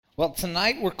Well,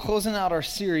 tonight we're closing out our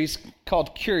series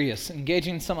called Curious,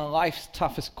 engaging some of life's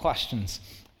toughest questions.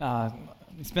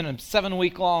 It's been a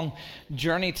 7-week-long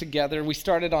journey together. We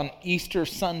started on Easter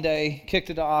Sunday,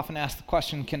 kicked it off, and asked the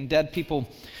question, can dead people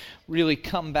really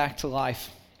come back to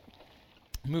life?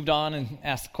 Moved on and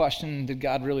asked the question, did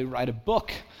God really write a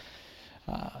book?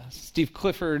 Steve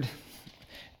Clifford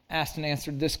asked and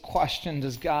answered this question,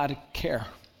 does God care?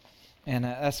 And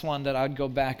that's one that I'd go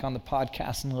back on the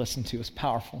podcast and listen to. It's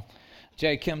powerful.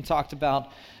 Jay Kim talked about,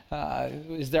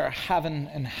 is there a heaven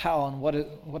and hell, and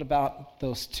what about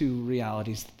those two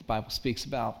realities that the Bible speaks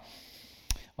about?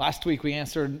 Last week we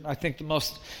answered, I think, the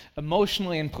most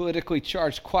emotionally and politically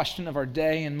charged question of our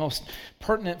day and most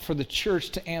pertinent for the church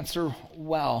to answer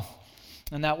well.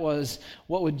 And that was,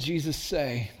 what would Jesus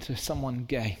say to someone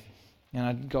gay? And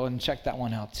I'd go and check that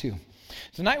one out too.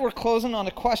 Tonight we're closing on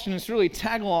a question that's really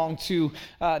tag along to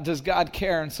does God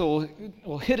care? And so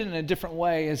we'll hit it in a different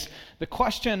way. As the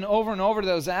question over and over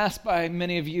that was asked by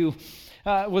many of you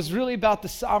was really about the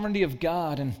sovereignty of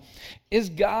God. And is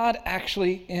God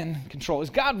actually in control? Is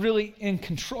God really in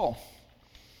control?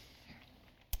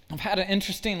 I've had an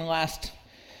interesting last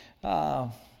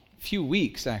few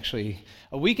weeks, actually.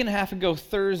 A week and a half ago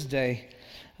Thursday,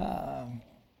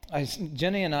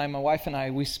 Jenny and I, my wife and I,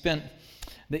 we spent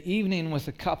the evening with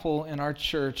a couple in our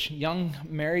church, young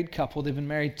married couple. They've been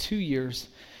married 2 years.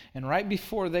 And right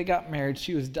before they got married,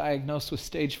 she was diagnosed with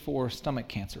stage 4 stomach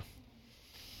cancer.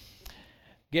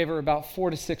 Gave her about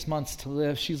 4 to 6 months to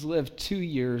live. She's lived 2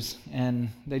 years, and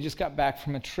they just got back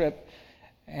from a trip,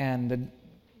 and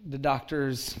the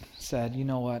doctors said, you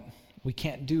know what, we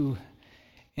can't do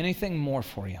anything more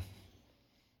for you.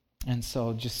 And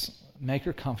so just make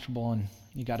her comfortable, and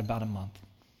you got about a month.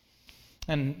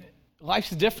 And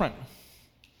life's different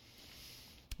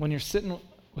when you're sitting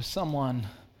with someone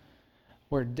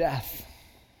where death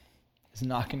is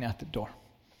knocking at the door.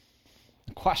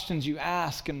 The questions you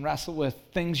ask and wrestle with,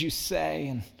 things you say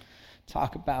and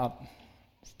talk about,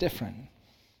 it's different.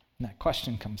 And that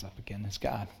question comes up again, is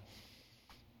God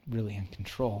really in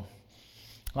control?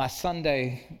 Last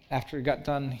Sunday, after I got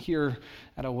done here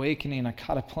at Awakening, I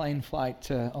caught a plane flight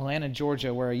to Atlanta,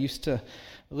 Georgia, where I used to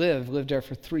lived there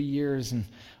for 3 years, and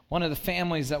one of the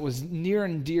families that was near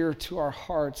and dear to our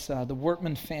hearts, the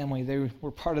Wortman family, they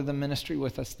were part of the ministry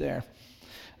with us there.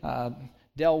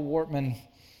 Dale Wortman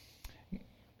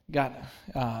got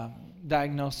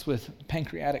diagnosed with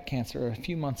pancreatic cancer a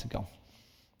few months ago,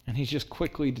 and he's just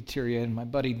quickly deteriorated. My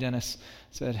buddy Dennis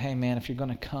said, hey man, if you're going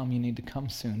to come, you need to come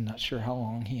soon. Not sure how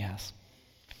long he has.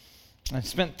 I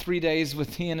spent 3 days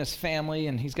with he and his family,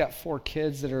 and he's got 4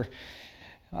 kids that are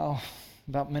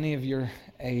about many of your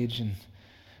age and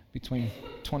between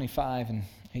 25 and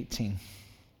 18,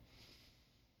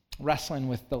 wrestling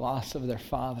with the loss of their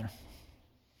father.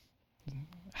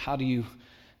 Well,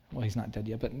 he's not dead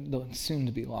yet, but the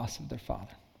soon-to-be loss of their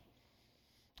father.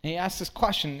 And he asked this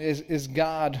question, is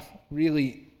God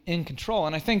really in control?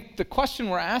 And I think the question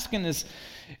we're asking is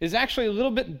actually a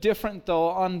little bit different, though,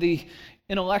 on the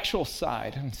intellectual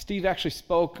side. And Steve actually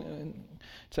spoke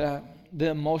to the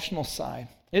emotional side.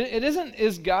 It isn't,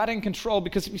 is God in control?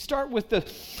 Because if you start with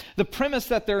the premise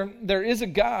that there is a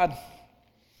God,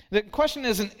 the question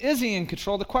isn't, is he in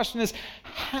control? The question is,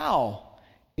 how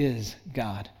is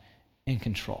God in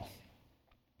control?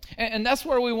 And that's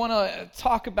where we want to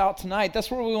talk about tonight. That's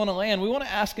where we want to land. We want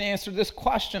to ask and answer this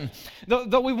question.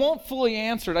 Though we won't fully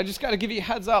answer it, I just got to give you a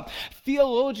heads up.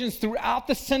 Theologians throughout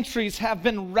the centuries have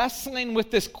been wrestling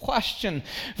with this question.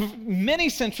 Many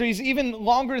centuries, even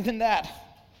longer than that.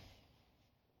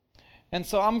 And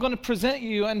so I'm going to present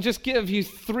you and just give you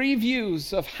 3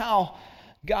 views of how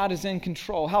God is in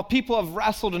control, how people have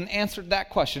wrestled and answered that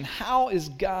question. How is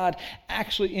God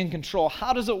actually in control?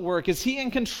 How does it work? Is he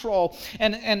in control?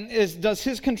 And does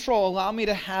his control allow me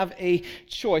to have a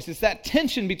choice? It's that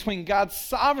tension between God's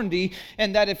sovereignty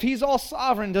and that if he's all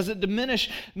sovereign, does it diminish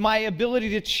my ability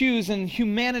to choose and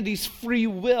humanity's free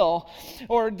will?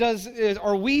 Or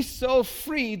are we so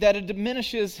free that it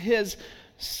diminishes his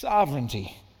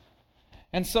sovereignty?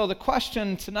 And so the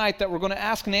question tonight that we're going to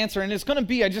ask and answer, and it's going to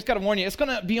be, I just got to warn you, it's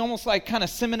going to be almost like kind of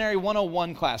seminary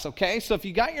 101 class, okay? So if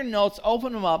you got your notes,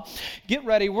 open them up, get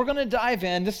ready. We're going to dive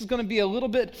in. This is going to be a little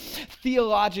bit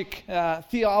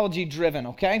theology driven,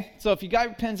 okay? So if you got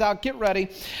your pens out, get ready.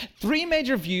 3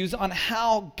 major views on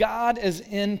how God is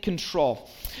in control.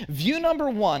 View number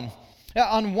 1.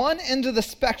 On one end of the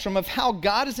spectrum of how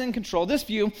God is in control, this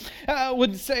view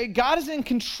would say God is in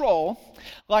control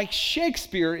like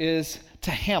Shakespeare is to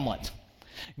Hamlet.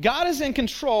 God is in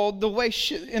control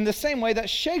in the same way that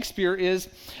Shakespeare is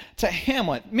to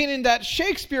Hamlet, meaning that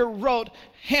Shakespeare wrote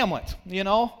Hamlet,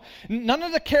 None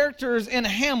of the characters in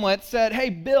Hamlet said, "Hey,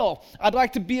 Bill, I'd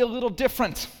like to be a little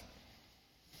different."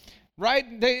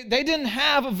 Right? They didn't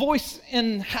have a voice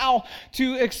in how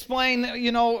to explain,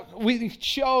 we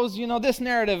chose, this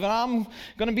narrative, and I'm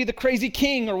going to be the crazy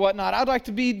king or whatnot. I'd like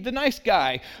to be the nice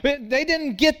guy. But they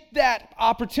didn't get that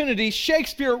opportunity.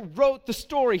 Shakespeare wrote the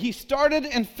story. He started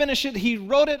and finished it. He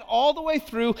wrote it all the way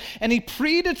through, and he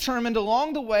predetermined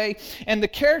along the way, and the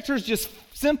characters just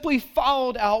simply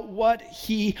followed out what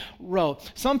he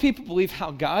wrote. Some people believe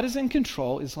how God is in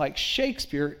control is like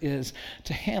Shakespeare is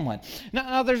to Hamlet.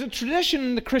 Now there's a tradition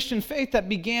in the Christian faith that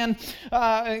began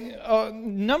a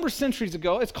number of centuries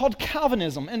ago. It's called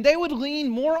Calvinism, and they would lean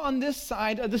more on this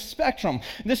side of the spectrum.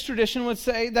 This tradition would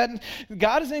say that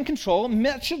God is in control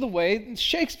much of the way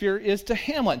Shakespeare is to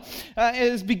Hamlet.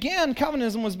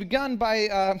 Calvinism was begun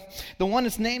by the one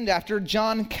it's named after,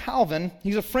 John Calvin.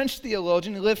 He's a French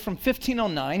theologian. He lived from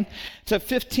 1509 to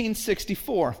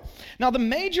 1564. Now, the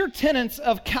major tenets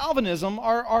of Calvinism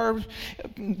are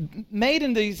made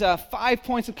in these 5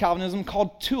 points of Calvinism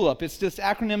called TULIP. It's this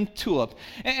acronym TULIP.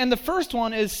 And the first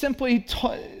one is simply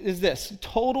this: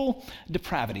 total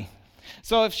depravity.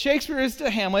 So if Shakespeare is to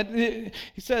Hamlet,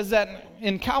 he says that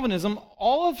in Calvinism,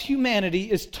 all of humanity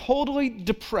is totally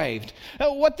depraved.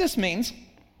 What this means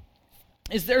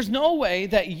is there's no way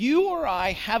that you or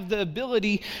I have the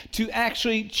ability to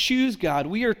actually choose God.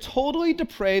 We are totally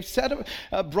depraved,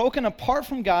 broken apart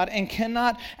from God, and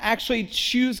cannot actually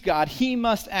choose God. He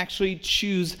must actually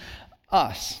choose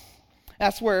us.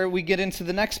 That's where we get into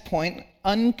the next point,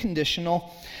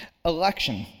 unconditional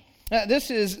election.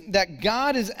 This is that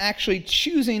God is actually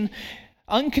choosing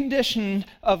unconditioned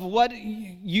of whether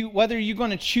you're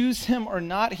going to choose him or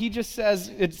not. He just says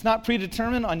it's not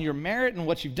predetermined on your merit and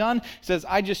what you've done. He says,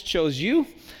 I just chose you,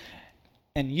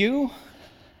 and you,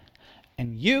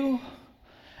 and you,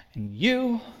 and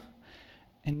you,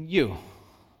 and you.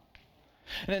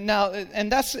 Now,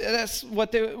 and that's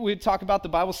what we talk about. The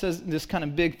Bible says this kind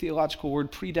of big theological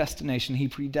word, predestination. He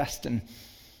predestined,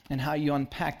 and how you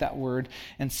unpack that word.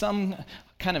 And some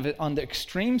kind of on the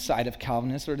extreme side of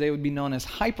Calvinists, or they would be known as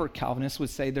hyper-Calvinists, would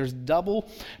say there's double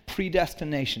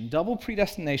predestination. Double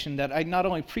predestination, that I not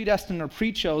only predestined or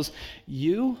pre-chose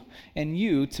you and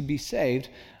you to be saved,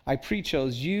 I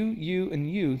pre-chose you,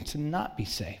 and you to not be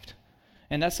saved.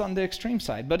 And that's on the extreme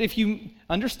side. But if you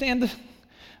understand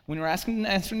when we're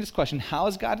answering this question, how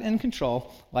is God in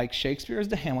control? Like Shakespeare is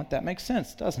to Hamlet, that makes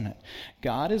sense, doesn't it?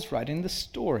 God is writing the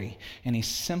story, and he's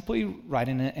simply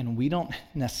writing it, and we don't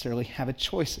necessarily have a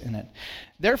choice in it.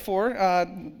 Therefore,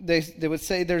 they would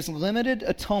say there's limited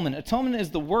atonement. Atonement is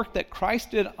the work that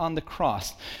Christ did on the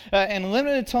cross. And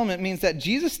limited atonement means that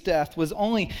Jesus' death was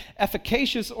only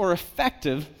efficacious or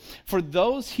effective for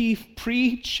those he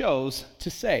pre-chose to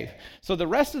save. So the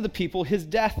rest of the people, his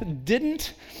death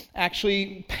didn't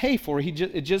actually pay for.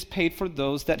 It just paid for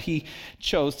those that he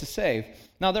chose to save.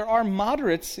 Now, there are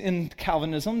moderates in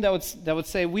Calvinism that would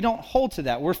say we don't hold to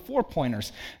that. We're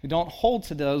four-pointers. We don't hold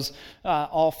to those,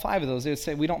 all 5 of those. They would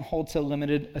say we don't hold to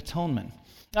limited atonement.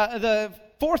 The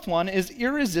fourth one is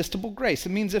irresistible grace. It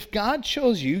means if God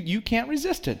chose you, you can't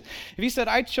resist it. If he said,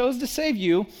 I chose to save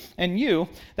you and you,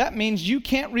 that means you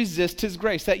can't resist his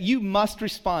grace, that you must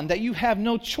respond, that you have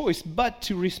no choice but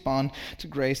to respond to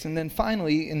grace. And then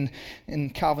finally, in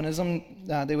Calvinism,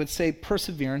 they would say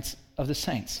perseverance of the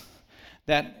saints.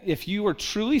 That if you were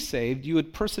truly saved, you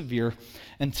would persevere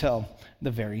until the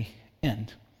very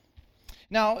end.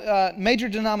 Now, major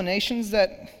denominations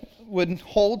that would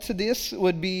hold to this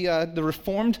would be the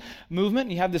Reformed movement.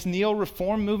 You have this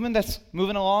neo-Reform movement that's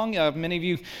moving along. Many of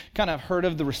you kind of heard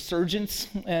of the Resurgence,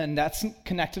 and that's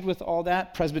connected with all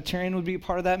that. Presbyterian would be a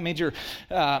part of that. Major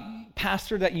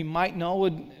pastor that you might know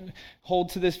would hold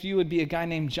to this view would be a guy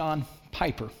named John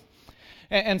Piper.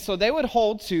 And so they would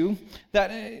hold to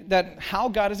that how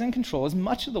God is in control is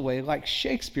much of the way like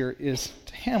Shakespeare is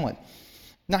to Hamlet.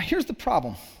 Now, here's the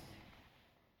problem.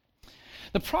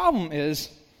 The problem is,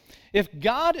 if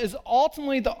God is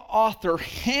ultimately the author,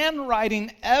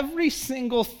 handwriting every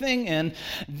single thing in,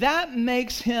 that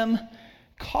makes him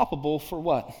culpable for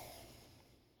what? All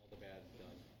the bad done.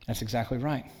 That's exactly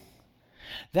right.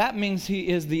 That means he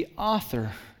is the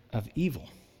author of evil.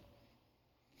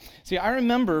 See, I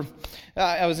remember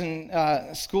I was in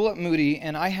school at Moody,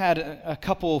 and I had a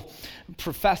couple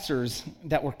professors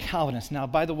that were Calvinists. Now,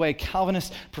 by the way,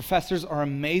 Calvinist professors are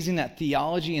amazing at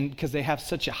theology and because they have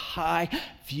such a high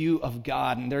view of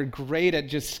God, and they're great at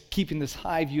just keeping this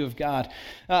high view of God.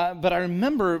 But I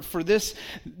remember for this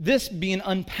being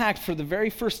unpacked for the very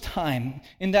first time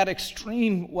in that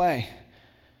extreme way.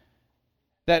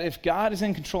 That if God is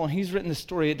in control and He's written the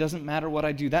story, it doesn't matter what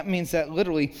I do. That means that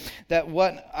literally that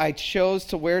what I chose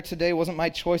to wear today wasn't my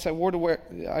choice. I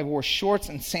wore shorts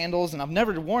and sandals, and I've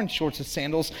never worn shorts and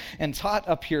sandals and taught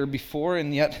up here before,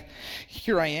 and yet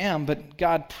here I am. But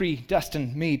God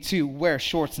predestined me to wear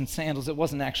shorts and sandals. It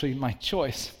wasn't actually my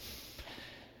choice.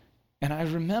 And I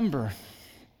remember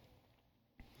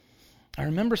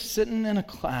sitting in a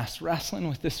class wrestling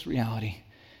with this reality.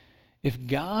 If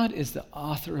God is the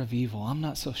author of evil, I'm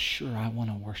not so sure I want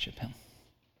to worship Him.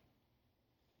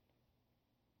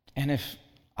 And if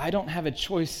I don't have a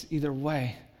choice either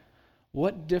way,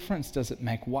 what difference does it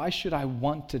make? Why should I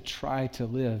want to try to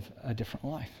live a different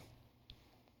life?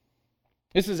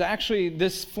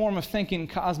 This form of thinking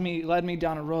led me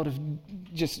down a road of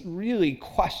just really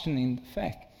questioning the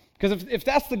faith. Because if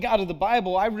that's the God of the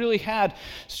Bible, I really had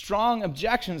strong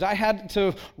objections. I had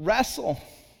to wrestle.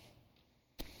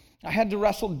 I had to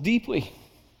wrestle deeply.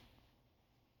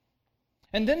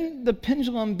 And then the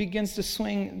pendulum begins to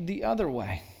swing the other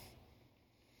way.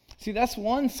 See, that's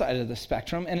one side of the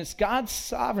spectrum, and it's God's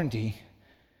sovereignty.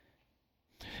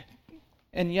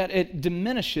 And yet it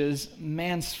diminishes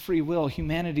man's free will,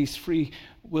 humanity's free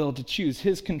will to choose.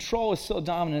 His control is so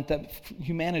dominant that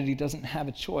humanity doesn't have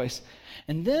a choice.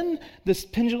 And then this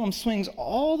pendulum swings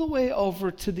all the way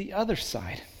over to the other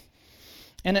side.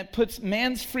 And it puts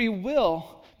man's free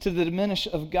will to the diminish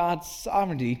of God's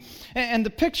sovereignty. And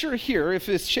the picture here, if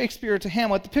it's Shakespeare to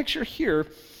Hamlet, the picture here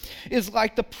is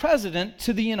like the president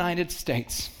to the United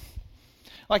States.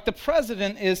 Like the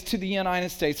president is to the United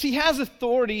States. He has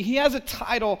authority, he has a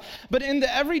title, but in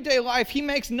the everyday life, he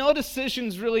makes no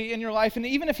decisions really in your life. And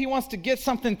even if he wants to get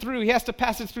something through, he has to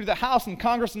pass it through the House and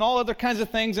Congress and all other kinds of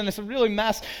things, and it's a really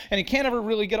mess, and he can't ever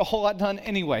really get a whole lot done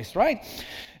anyways, right?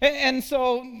 And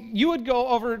so you would go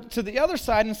over to the other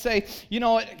side and say,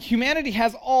 humanity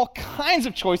has all kinds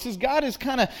of choices. God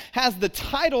has the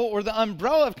title or the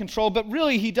umbrella of control, but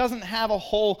really he doesn't have a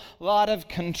whole lot of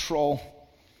control.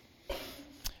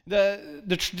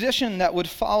 The tradition that would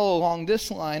follow along this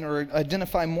line or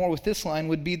identify more with this line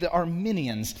would be the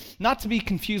Arminians. Not to be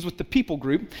confused with the people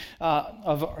group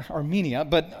of Armenia,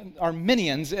 but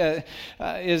Arminians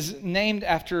is named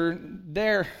after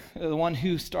the one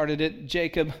who started it,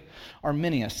 Jacob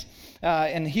Arminius.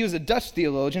 And he was a Dutch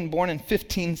theologian born in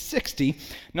 1560.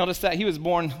 Notice that he was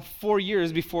born 4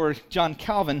 years before John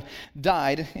Calvin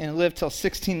died and lived till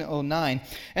 1609.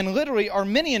 And literally,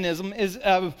 Arminianism is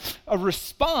a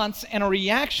response and a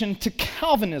reaction to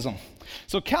Calvinism.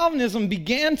 So Calvinism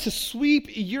began to sweep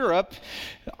Europe.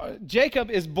 Jacob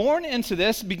is born into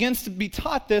this, begins to be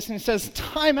taught this, and he says,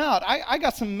 time out. I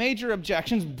got some major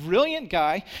objections. Brilliant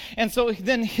guy. And so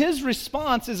then his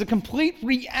response is a complete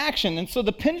reaction. And so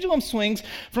the pendulum swings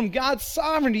from God's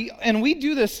sovereignty, and we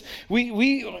do this.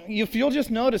 If you'll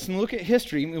just notice and look at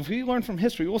history, if we learn from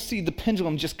history, we'll see the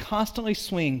pendulum just constantly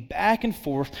swing back and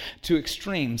forth to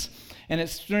extremes. And it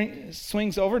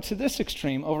swings over to this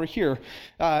extreme over here,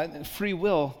 free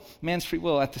will, man's free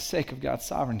will at the sake of God's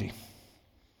sovereignty.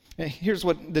 Here's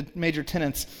what the major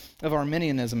tenets of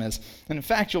Arminianism is. And in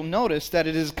fact, you'll notice that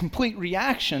it is a complete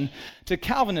reaction to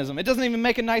Calvinism. It doesn't even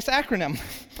make a nice acronym.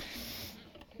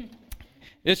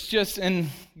 It's just in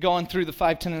going through the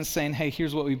 5 tenets saying, hey,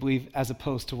 here's what we believe as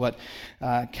opposed to what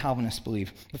Calvinists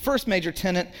believe. The first major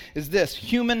tenet is this: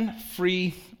 human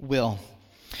free will.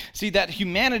 See, that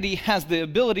humanity has the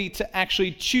ability to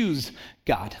actually choose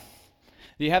God.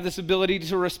 You have this ability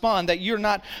to respond, that you're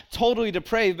not totally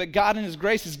depraved, but God in His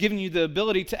grace has given you the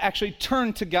ability to actually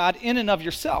turn to God in and of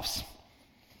yourselves.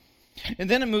 And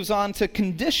then it moves on to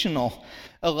conditional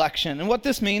election. And what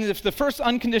this means, if the first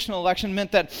unconditional election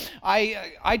meant that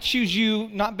I choose you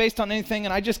not based on anything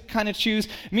and I just kind of choose,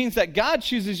 it means that God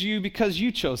chooses you because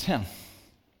you chose Him.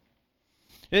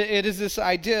 It is this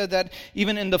idea that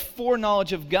even in the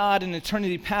foreknowledge of God in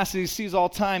eternity past, He sees all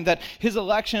time, that His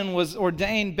election was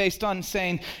ordained based on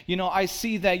saying, I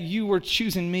see that you were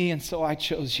choosing me and so I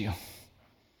chose you.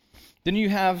 Then you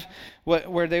have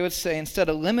where they would say, instead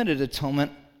of limited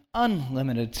atonement,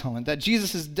 unlimited atonement, that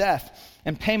Jesus' death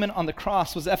and payment on the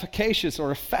cross was efficacious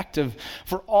or effective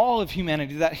for all of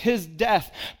humanity, that His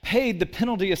death paid the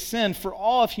penalty of sin for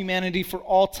all of humanity for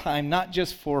all time, not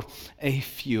just for a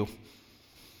few.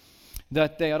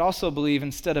 That they would also believe,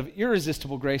 instead of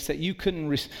irresistible grace, that you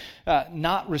couldn't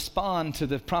not respond to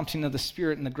the prompting of the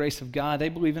Spirit and the grace of God. They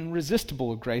believe in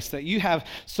resistible grace, that you have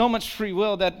so much free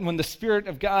will that when the Spirit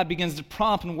of God begins to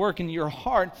prompt and work in your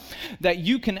heart, that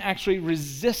you can actually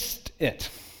resist it.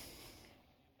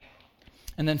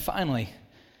 And then finally,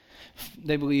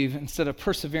 they believe, instead of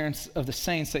perseverance of the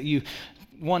saints, that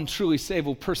one truly saved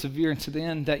will persevere to the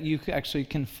end, that you actually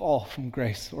can fall from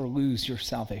grace or lose your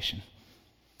salvation.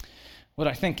 What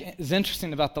I think is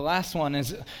interesting about the last one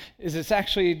is it's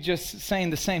actually just saying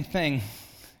the same thing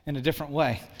in a different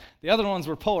way. The other ones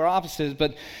were polar opposites,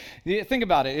 but think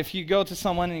about it. If you go to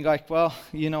someone and you're like, well,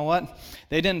 you know what?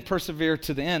 They didn't persevere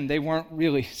to the end. They weren't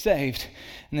really saved.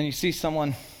 And then you see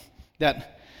someone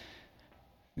that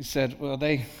you said, well,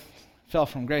 they fell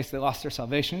from grace. They lost their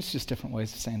salvation. It's just different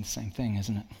ways of saying the same thing,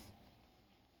 isn't it?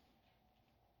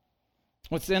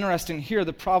 What's interesting here,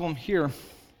 the problem here,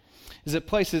 is it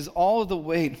places all of the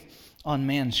weight on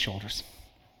man's shoulders.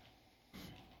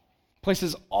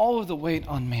 Places all of the weight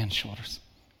on man's shoulders.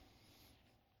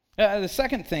 The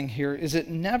second thing here is it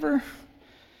never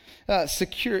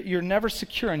secure. You're never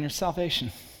secure in your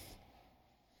salvation.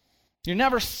 You're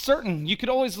never certain. You could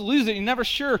always lose it. You're never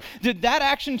sure. Did that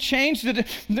action change?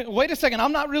 Wait a second,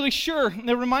 I'm not really sure.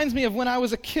 It reminds me of when I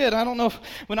was a kid. I don't know.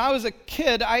 When I was a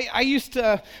kid, I used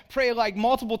to pray like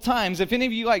multiple times. If any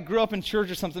of you like grew up in church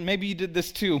or something, maybe you did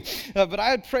this too. But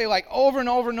I would pray like over and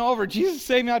over and over. Jesus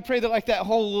save me. I'd pray that like that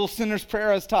whole little sinner's prayer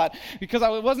I was taught because I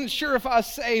wasn't sure if I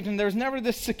was saved, and there's never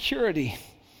this security.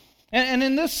 And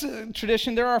in this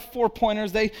tradition, there are 4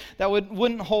 pointers that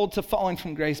wouldn't hold to falling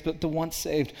from grace, but the once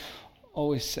saved,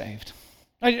 always saved.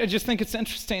 I just think it's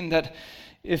interesting that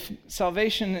if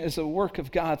salvation is a work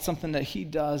of God, something that he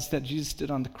does, that Jesus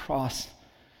did on the cross,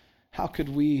 how could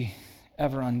we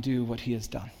ever undo what he has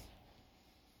done?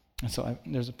 And so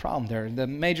there's a problem there. The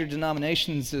major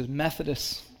denominations is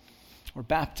Methodist or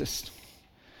Baptist.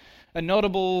 A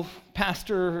notable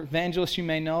pastor, evangelist you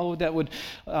may know that would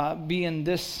be in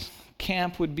this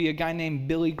camp would be a guy named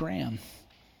Billy Graham.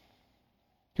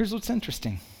 Here's what's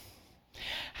interesting.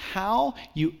 How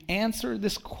you answer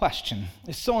this question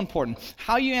is so important.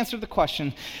 How you answer the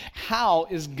question, how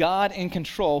is God in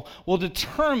control, will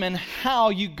determine how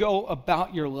you go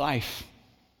about your life.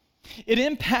 It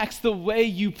impacts the way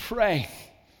you pray.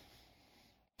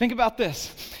 Think about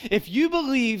this. If you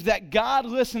believe that God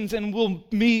listens and will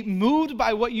be moved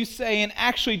by what you say and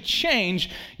actually change,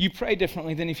 you pray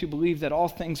differently than if you believe that all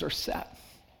things are set.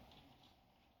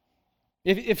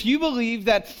 If you believe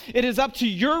that it is up to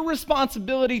your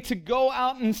responsibility to go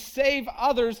out and save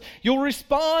others, you'll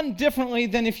respond differently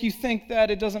than if you think that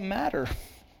it doesn't matter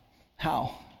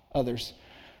how others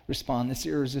respond. This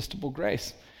irresistible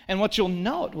grace. And what you'll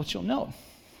note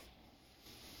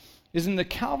is in the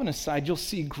Calvinist side, you'll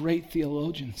see great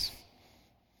theologians.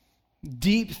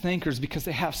 Deep thinkers, because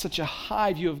they have such a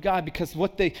high view of God, because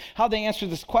how they answer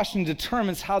this question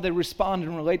determines how they respond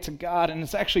and relate to God, and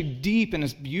it's actually deep and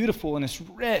it's beautiful and it's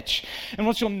rich. And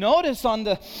what you'll notice on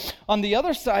the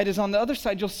other side is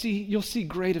you'll see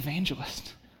great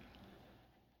evangelists,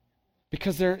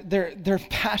 because they're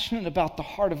passionate about the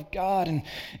heart of God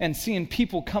and seeing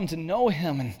people come to know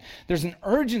him, and there's an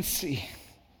urgency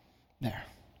there.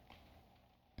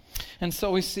 And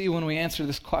so we see when we answer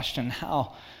this question,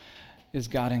 how is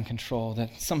God in control? That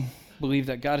some believe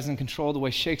that God is in control the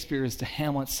way Shakespeare is to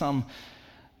Hamlet, some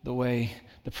the way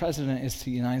the president is to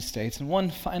the United States. And one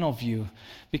final view,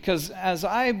 because as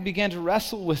I began to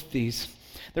wrestle with these,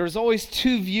 there was always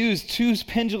 2 views, 2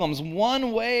 pendulums,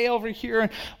 one way over here,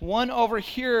 one over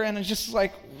here, and it's just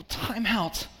like, time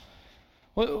out.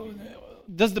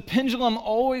 Does the pendulum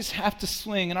always have to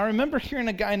swing? And I remember hearing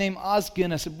a guy named Os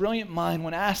Guinness, a brilliant mind,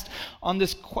 when asked on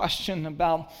this question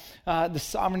about the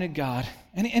sovereignty of God.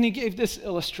 And he gave this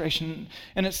illustration,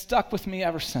 and it stuck with me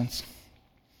ever since.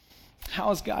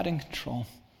 How is God in control?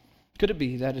 Could it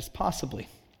be that it's possibly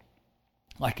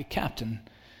like a captain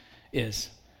is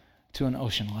to an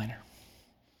ocean liner?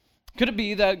 Could it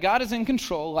be that God is in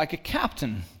control like a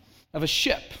captain of a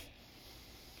ship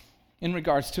in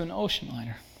regards to an ocean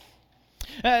liner?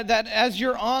 That as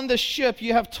you're on the ship,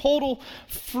 you have total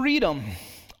freedom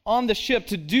on the ship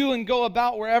to do and go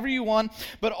about wherever you want,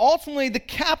 but ultimately the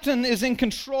captain is in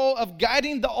control of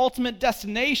guiding the ultimate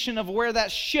destination of where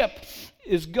that ship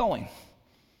is going.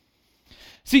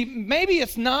 See, maybe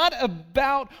it's not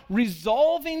about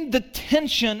resolving the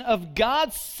tension of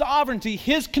God's sovereignty,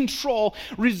 his control,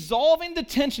 resolving the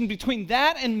tension between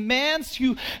that and man's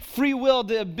free will,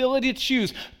 the ability to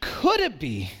choose. Could it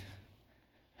be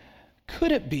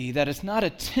that it's not a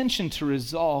tension to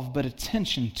resolve, but a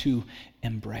tension to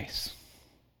embrace?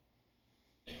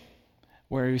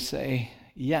 where we say,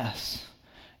 yes,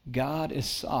 God is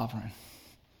sovereign.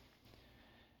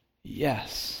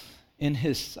 Yes, in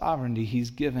his sovereignty, he's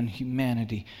given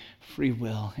humanity free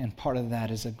will, and part of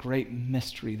that is a great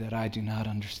mystery that I do not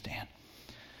understand.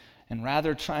 And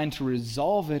rather trying to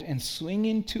resolve it and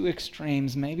swinging to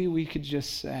extremes, maybe we could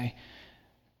just say,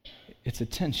 it's a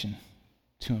tension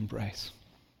to embrace.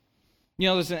 You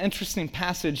know, there's an interesting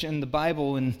passage in the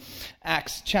Bible in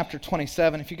Acts chapter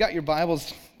 27. If you got your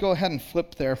Bibles, go ahead and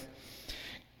flip there.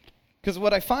 Because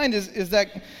what I find is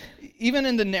that even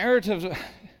in the narrative,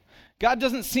 God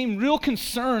doesn't seem real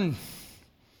concerned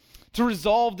to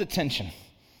resolve the tension.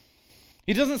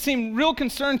 He doesn't seem real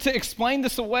concerned to explain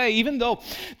this away, even though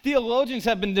theologians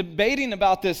have been debating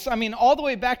about this. I mean, all the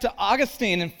way back to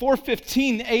Augustine in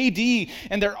 415 AD,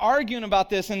 and they're arguing about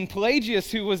this. And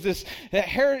Pelagius, who was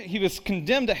he was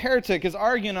condemned a heretic, is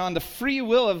arguing on the free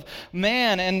will of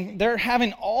man, and they're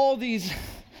having all these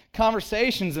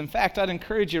conversations. In fact, I'd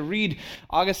encourage you to read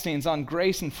Augustine's on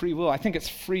grace and free will. I think it's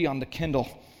free on the Kindle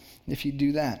if you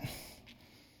do that.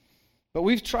 But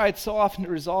we've tried so often to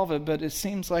resolve it, but it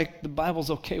seems like the Bible's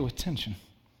okay with tension.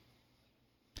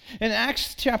 In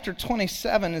Acts chapter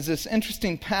 27 is this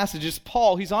interesting passage. It's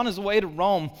Paul. He's on his way to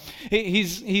Rome.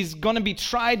 He's going to be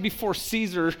tried before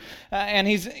Caesar, and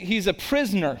he's a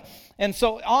prisoner. And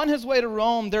so on his way to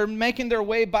Rome, they're making their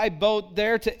way by boat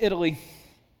there to Italy.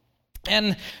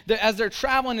 And as they're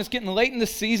traveling, it's getting late in the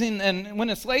season, and when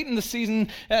it's late in the season,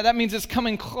 that means it's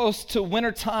coming close to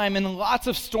winter time, and lots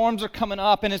of storms are coming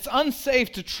up, and it's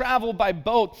unsafe to travel by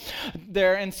boat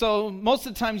there. And so most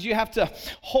of the times you have to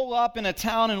hole up in a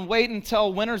town and wait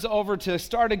until winter's over to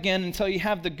start again until you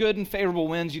have the good and favorable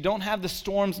winds. You don't have the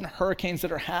storms and hurricanes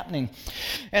that are happening.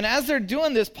 And as they're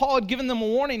doing this, Paul had given them a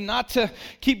warning not to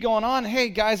keep going on. Hey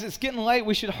guys, it's getting late.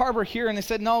 We should harbor here. And they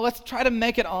said, no, let's try to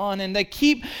make it on. And they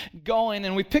keep going,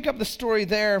 and we pick up the story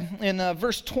there in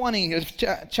verse 20 of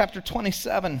chapter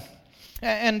 27.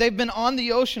 And they've been on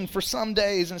the ocean for some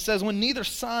days, and it says, when neither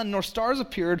sun nor stars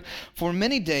appeared for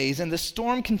many days, and the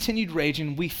storm continued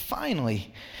raging, we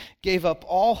finally gave up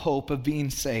all hope of being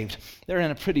saved. They're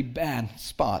in a pretty bad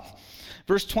spot.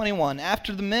 Verse 21,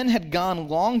 after the men had gone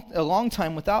a long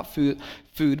time without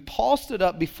food, Paul stood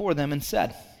up before them and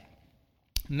said,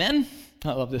 men,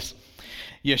 I love this,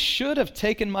 you should have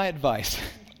taken my advice.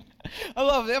 I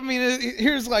love it. I mean,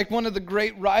 here's like one of the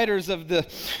great writers of the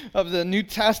New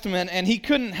Testament, and he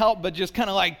couldn't help but just kind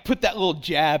of like put that little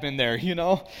jab in there, you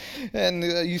know? And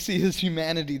you see his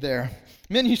humanity there.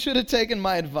 Men, you should have taken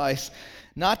my advice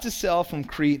not to sail from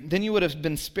Crete. Then you would have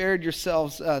been spared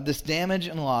yourselves this damage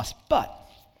and loss.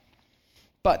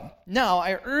 But now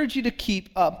I urge you to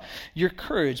keep up your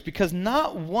courage, because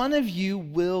not one of you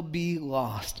will be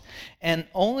lost, and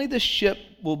only the ship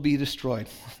will be destroyed.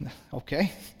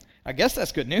 Okay? I guess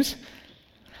that's good news.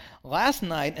 Last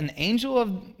night, an angel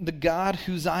of the God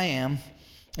whose I am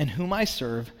and whom I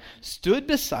serve stood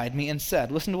beside me and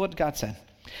said, listen to what God said,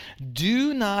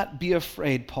 do not be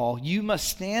afraid, Paul. You must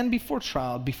stand before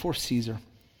trial before Caesar.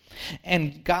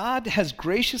 And God has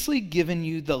graciously given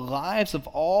you the lives of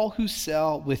all who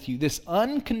sail with you. This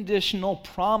unconditional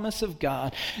promise of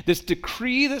God, this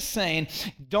decree that's saying,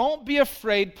 don't be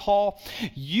afraid, Paul.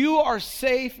 You are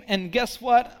safe, and guess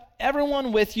what?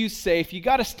 Everyone with you safe. You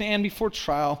got to stand before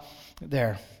trial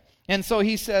there. And so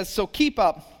he says, so keep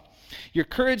up your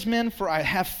courage, men, for I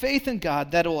have faith in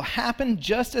God that it will happen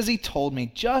just as he told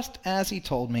me,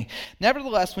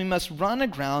 Nevertheless, we must run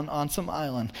aground on some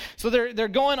island. So they're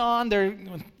going on, they're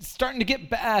starting to get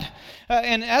bad.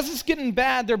 And as it's getting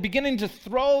bad, they're beginning to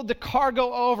throw the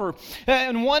cargo over.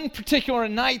 And one particular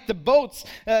night, the boats,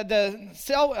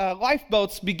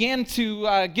 lifeboats began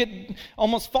to get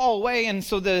almost fall away. And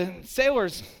so the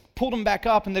sailors pulled them back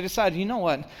up, and they decided, you know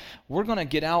what, we're going to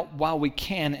get out while we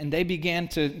can. And they began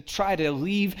to try to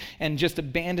leave and just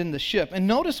abandon the ship. And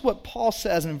notice what Paul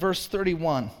says in verse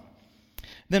 31.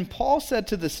 Then Paul said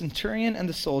to the centurion and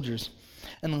the soldiers,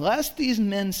 unless these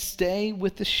men stay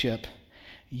with the ship,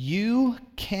 you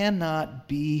cannot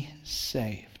be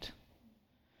saved.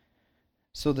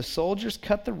 So the soldiers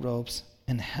cut the ropes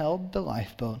and held the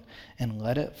lifeboat and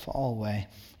let it fall away.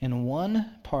 In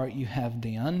one part you have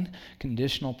the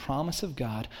unconditional promise of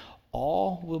God,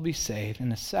 all will be saved. In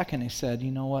the second, he said,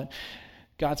 you know what?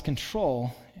 God's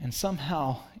control, and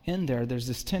somehow in there's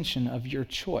this tension of your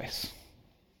choice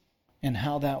and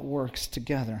how that works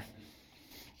together.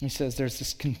 He says there's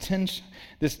this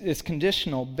it's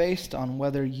conditional based on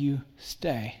whether you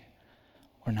stay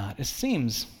or not. It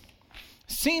seems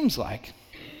like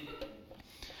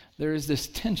there is this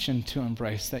tension to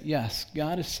embrace that, yes,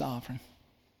 God is sovereign.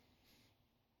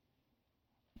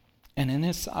 And in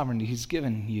his sovereignty, he's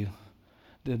given you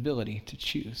the ability to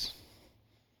choose.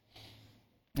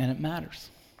 And it matters.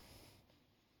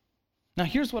 Now,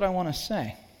 here's what I want to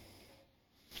say.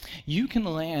 You can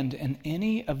land in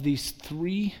any of these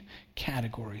three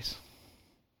categories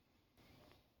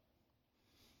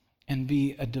and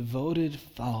be a devoted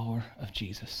follower of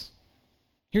Jesus.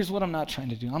 Here's what I'm not trying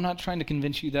to do. I'm not trying to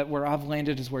convince you that where I've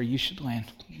landed is where you should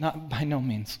land. Not by no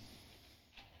means.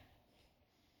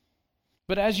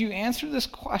 But as you answer this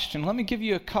question, let me give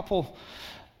you a couple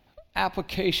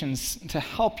applications to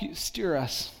help you steer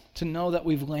us to know that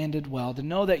we've landed well, to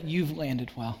know that you've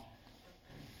landed well.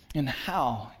 And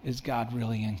how is God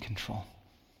really in control?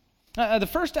 The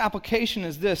first application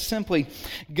is this, simply,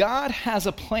 God has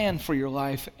a plan for your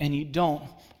life and you don't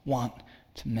want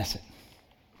to miss it.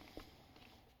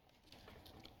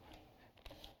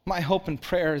 My hope and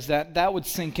prayer is that that would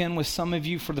sink in with some of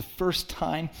you for the first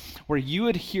time, where you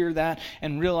would hear that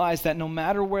and realize that no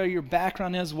matter where your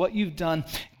background is, what you've done,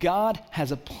 God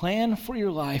has a plan for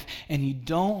your life and you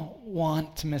don't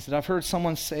want to miss it. I've heard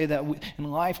someone say that in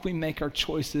life we make our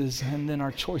choices and then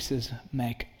our choices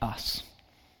make us.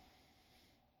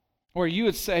 Or you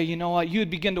would say, you know what, you would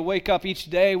begin to wake up each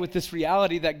day with this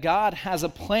reality that God has a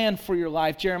plan for your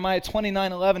life. Jeremiah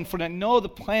 29:11, for I know the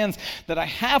plans that I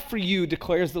have for you,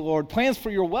 declares the Lord. Plans for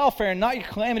your welfare and not your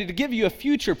calamity, to give you a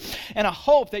future and a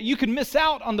hope that you can miss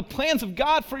out on the plans of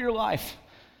God for your life.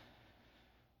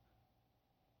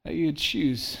 That you would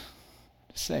choose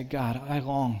to say, God, I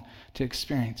long to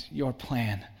experience your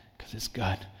plan because it's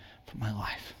good for my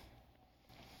life.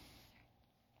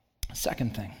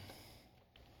 Second thing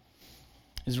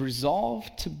is resolve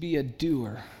to be a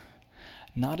doer,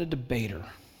 not a debater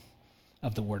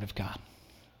of the Word of God.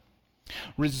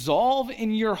 Resolve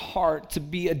in your heart to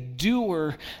be a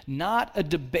doer, not a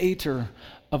debater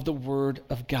of the Word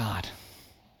of God.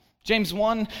 James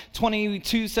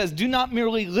 1:22 says, do not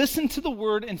merely listen to the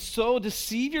Word and so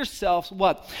deceive yourselves.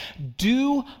 What?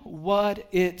 Do what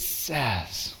it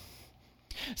says.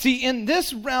 See, in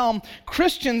this realm,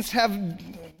 Christians have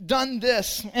done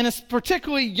this, and it's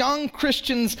particularly young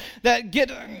Christians that get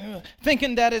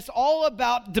thinking that it's all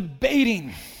about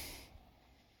debating.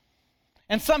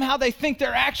 And somehow they think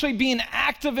they're actually being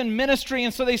active in ministry,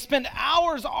 and so they spend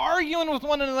hours arguing with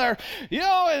one another. You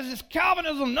know, it's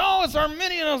Calvinism. No, it's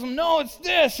Arminianism. No, it's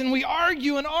this. And we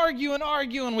argue and argue and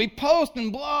argue, and we post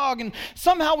and blog, and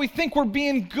somehow we think we're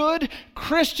being good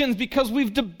Christians because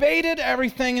we've debated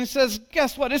everything. And it says,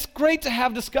 guess what? It's great to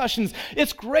have discussions.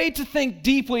 It's great to think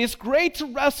deeply. It's great to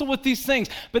wrestle with these things.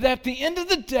 But at the end of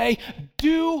the day,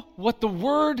 do what the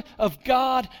Word of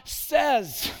God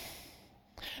says.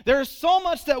 There is so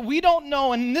much that we don't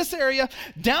know. And in this area,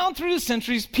 down through the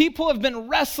centuries, people have been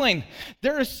wrestling.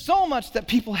 There is so much that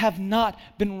people have not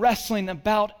been wrestling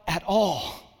about at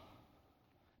all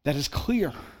that is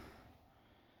clear.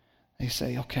 They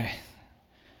say, okay,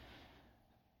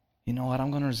 you know what?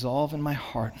 I'm going to resolve in my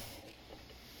heart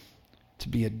to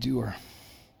be a doer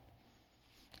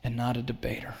and not a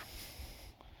debater.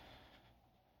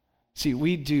 See,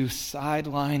 we do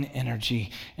sideline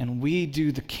energy and we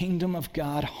do the kingdom of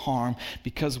God harm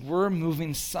because we're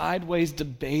moving sideways,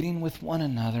 debating with one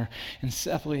another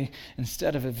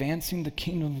instead of advancing the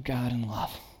kingdom of God in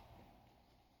love.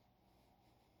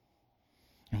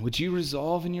 And would you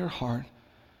resolve in your heart,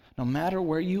 no matter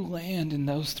where you land in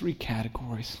those three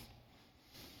categories,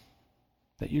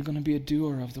 that you're going to be a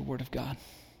doer of the Word of God?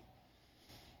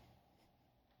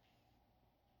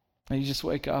 And you just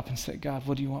wake up and say, God,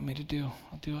 what do you want me to do?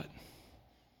 I'll do it.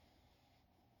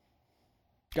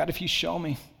 God, if you show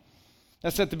me.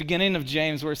 That's at the beginning of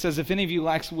James where it says, if any of you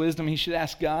lacks wisdom, he should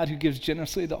ask God who gives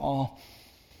generously to all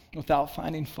without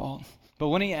finding fault. But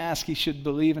when he asks, he should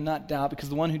believe and not doubt, because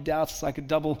the one who doubts is like a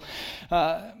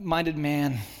double-minded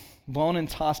man, blown and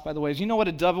tossed by the waves. You know what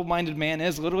a double-minded man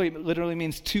is? Literally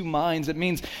means two minds. It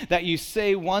means that you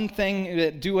say one thing,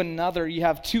 that do another. You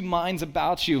have two minds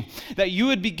about you. That you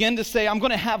would begin to say, I'm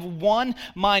going to have one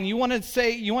mind. You want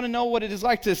to know what it is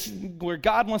like to, where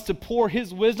God wants to pour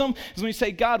his wisdom, is when you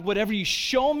say, God, whatever you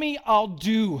show me, I'll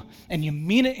do. And you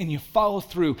mean it and you follow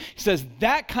through. He says,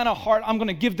 that kind of heart, I'm going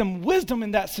to give them wisdom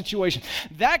in that situation.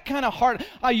 That kind of heart,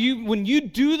 when you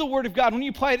do the Word of God, when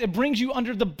you apply it, it brings you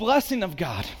under the blessing of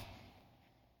God.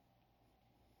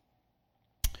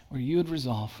 Where you would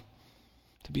resolve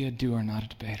to be a doer, not a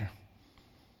debater.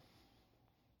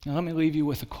 Now let me leave you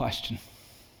with a question.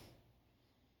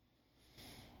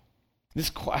 This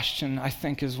question, I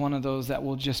think, is one of those that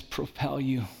will just propel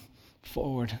you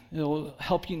forward. It will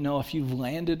help you know if you've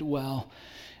landed well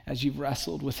as you've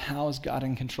wrestled with how is God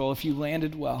in control. If you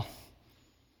landed well,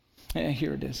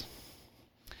 here it is.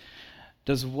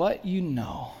 Does what you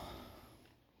know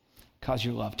cause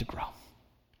your love to grow?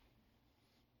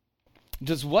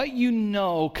 Does what you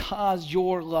know cause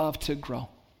your love to grow?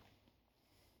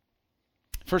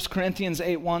 1 Corinthians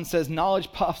 8:1 says, knowledge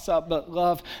puffs up, but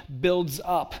love builds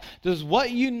up. Does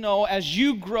what you know as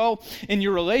you grow in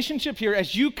your relationship here,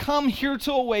 as you come here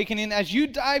to Awakening, as you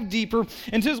dive deeper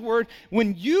into His Word,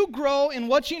 when you grow in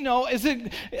what you know, is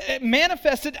it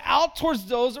manifested out towards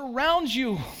those around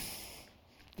you?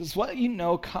 Does what you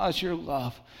know cause your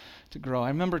love to grow? I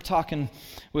remember talking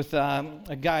with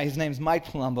a guy, his name's Mike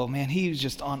Palumbo. Man, he was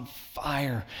just on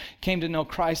fire. Came to know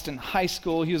Christ in high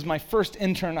school. He was my first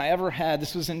intern I ever had.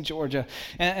 This was in Georgia.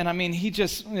 And I mean, he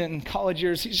just, in college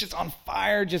years, he's just on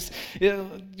fire, just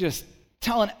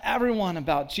telling everyone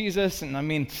about Jesus. And I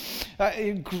mean,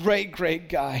 great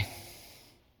guy.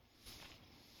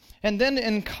 And then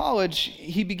in college,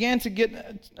 he began to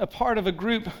get a part of a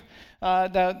group,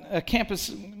 a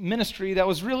campus ministry that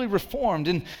was really reformed.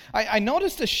 And I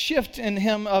noticed a shift in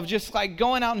him of just like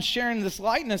going out and sharing this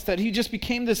lightness, that he just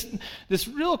became this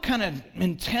real kind of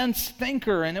intense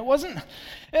thinker. And it wasn't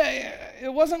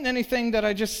anything that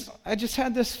I just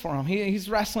had this for him. He's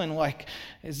wrestling like,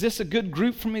 is this a good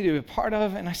group for me to be a part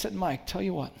of? And I said, Mike, tell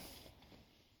you what,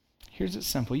 here's it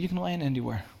simple. You can land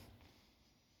anywhere.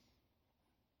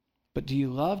 But do you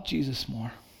love Jesus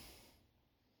more?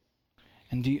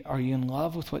 And are you in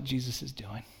love with what Jesus is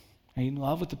doing? Are you in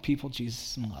love with the people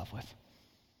Jesus is in love with?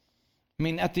 I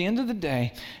mean, at the end of the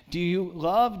day, do you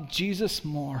love Jesus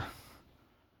more?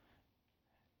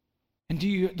 And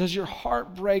does your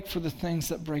heart break for the things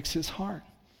that breaks His heart?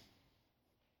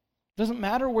 Doesn't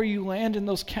matter where you land in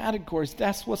those categories.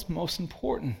 That's what's most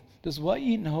important. Does what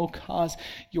you know cause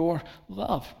your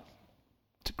love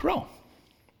to grow?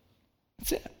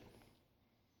 That's it.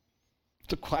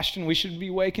 It's a question we should be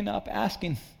waking up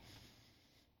asking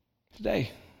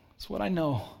today. It's what I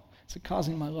know. Is it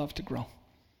causing my love to grow?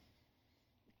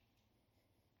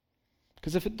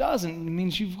 Because if it doesn't, it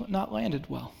means you've not landed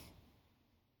well.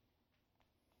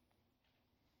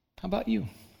 How about you?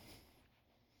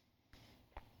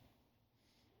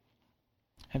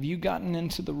 Have you gotten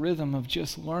into the rhythm of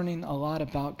just learning a lot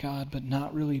about God, but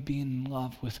not really being in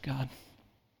love with God?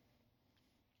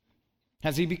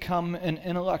 Has He become an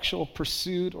intellectual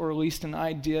pursuit, or at least an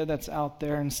idea that's out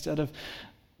there, instead of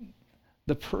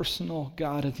the personal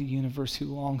God of the universe who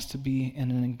longs to be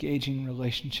in an engaging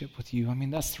relationship with you? I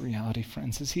mean, that's the reality,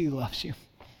 friends, is He loves you.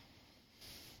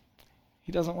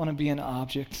 He doesn't want to be an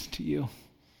object to you.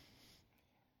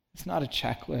 It's not a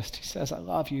checklist. He says, I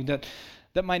love you. That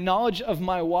my knowledge of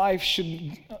my wife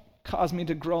should cause me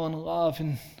to grow in love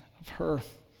of her.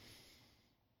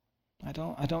 I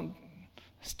don't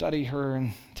study her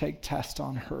and take tests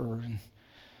on her. And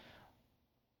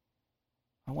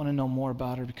I want to know more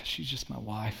about her because she's just my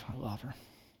wife. I love her.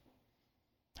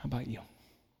 How about you?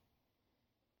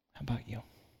 How about you?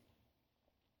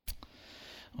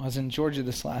 I was in Georgia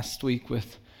this last week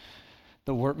with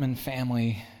the Wortman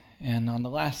family, and on the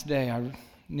last day I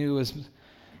knew it was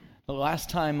the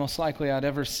last time most likely I'd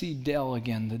ever see Dale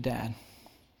again, the dad.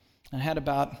 I had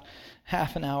about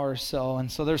half an hour or so,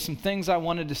 and so there's some things I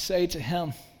wanted to say to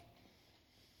him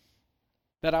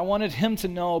that I wanted him to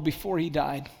know before he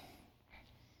died.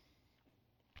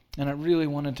 And I really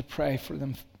wanted to pray for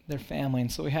them, their family. And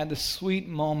so we had this sweet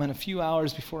moment a few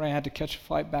hours before I had to catch a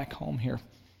flight back home here.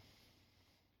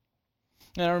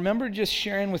 And I remember just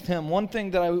sharing with him, one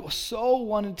thing that I so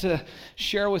wanted to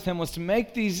share with him was to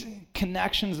make these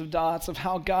connections of dots of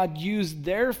how God used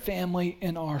their family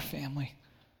in our family.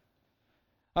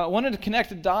 I wanted to connect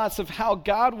the dots of how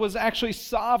God was actually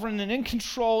sovereign and in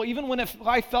control, even when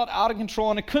life felt out of control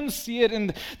and I couldn't see it.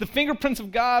 And the fingerprints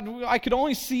of God I could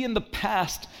only see in the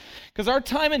past. Because our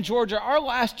time in Georgia, our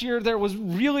last year there was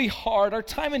really hard. Our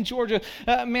time in Georgia,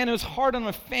 man, it was hard on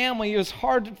a family. It was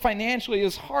hard financially. It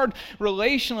was hard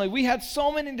relationally. We had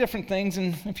so many different things.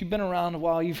 And if you've been around a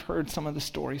while, you've heard some of the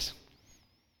stories.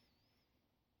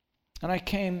 And I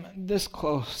came this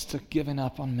close to giving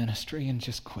up on ministry and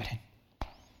just quitting.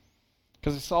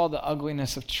 Because I saw the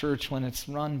ugliness of church when it's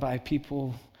run by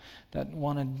people that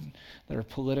are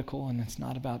political and it's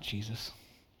not about Jesus.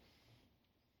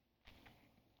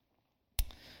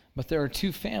 But there are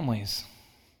two families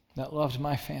that loved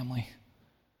my family.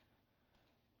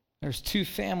 There's two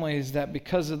families that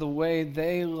because of the way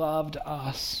they loved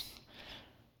us,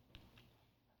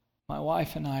 my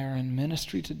wife and I are in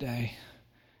ministry today,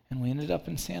 and we ended up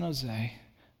in San Jose,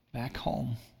 back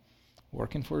home,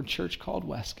 working for a church called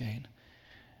Westgate,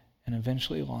 and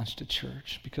eventually launched a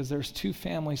church because there's two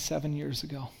families 7 years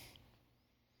ago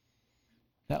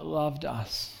that loved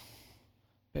us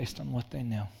based on what they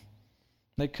knew.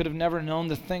 They could have never known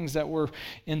the things that were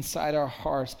inside our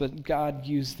hearts, but God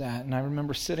used that. And I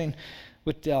remember sitting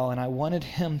with Dell, and I wanted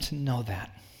him to know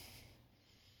that.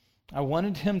 I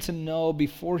wanted him to know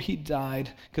before he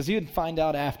died, because he would find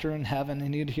out after in heaven,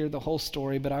 and he'd hear the whole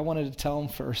story, but I wanted to tell him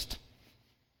first.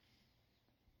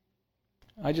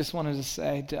 I just wanted to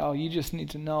say, Dell, you just need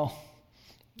to know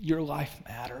your life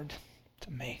mattered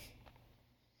to me.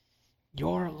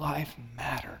 Your life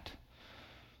mattered.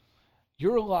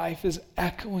 Your life is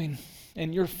echoing,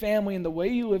 and your family and the way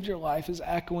you lived your life is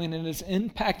echoing, and it's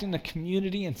impacting the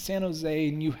community in San Jose,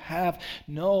 and you have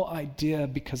no idea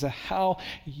because of how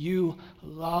you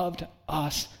loved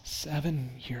us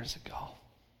 7 years ago.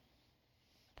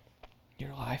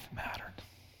 Your life mattered.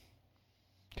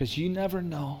 Because you never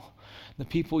know the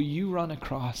people you run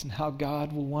across and how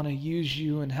God will want to use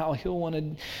you and how he'll want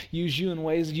to use you in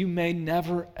ways you may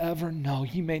never, ever know.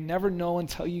 You may never know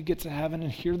until you get to heaven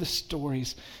and hear the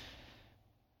stories.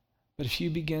 But if you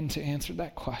begin to answer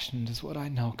that question, does what I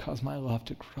know cause my love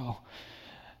to grow?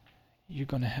 You're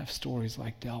going to have stories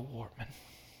like Dell Wortman.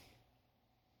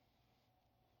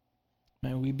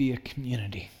 May we be a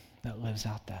community that lives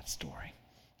out that story,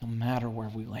 no matter where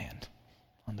we land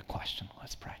on the question.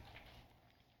 Let's pray.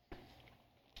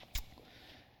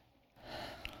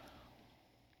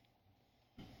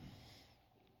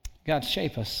 God,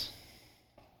 shape us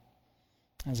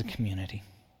as a community.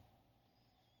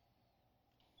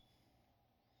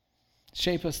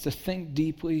 Shape us to think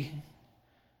deeply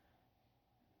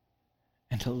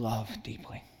and to love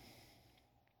deeply.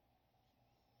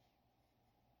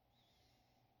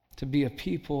 To be a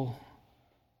people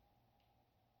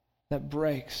that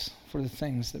breaks for the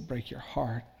things that break your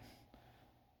heart.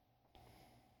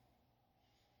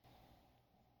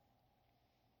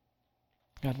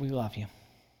 God, we love you.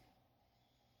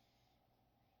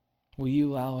 Will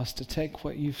you allow us to take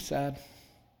what you've said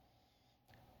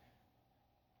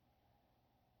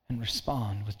and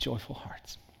respond with joyful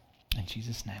hearts? In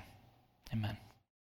Jesus' name, amen.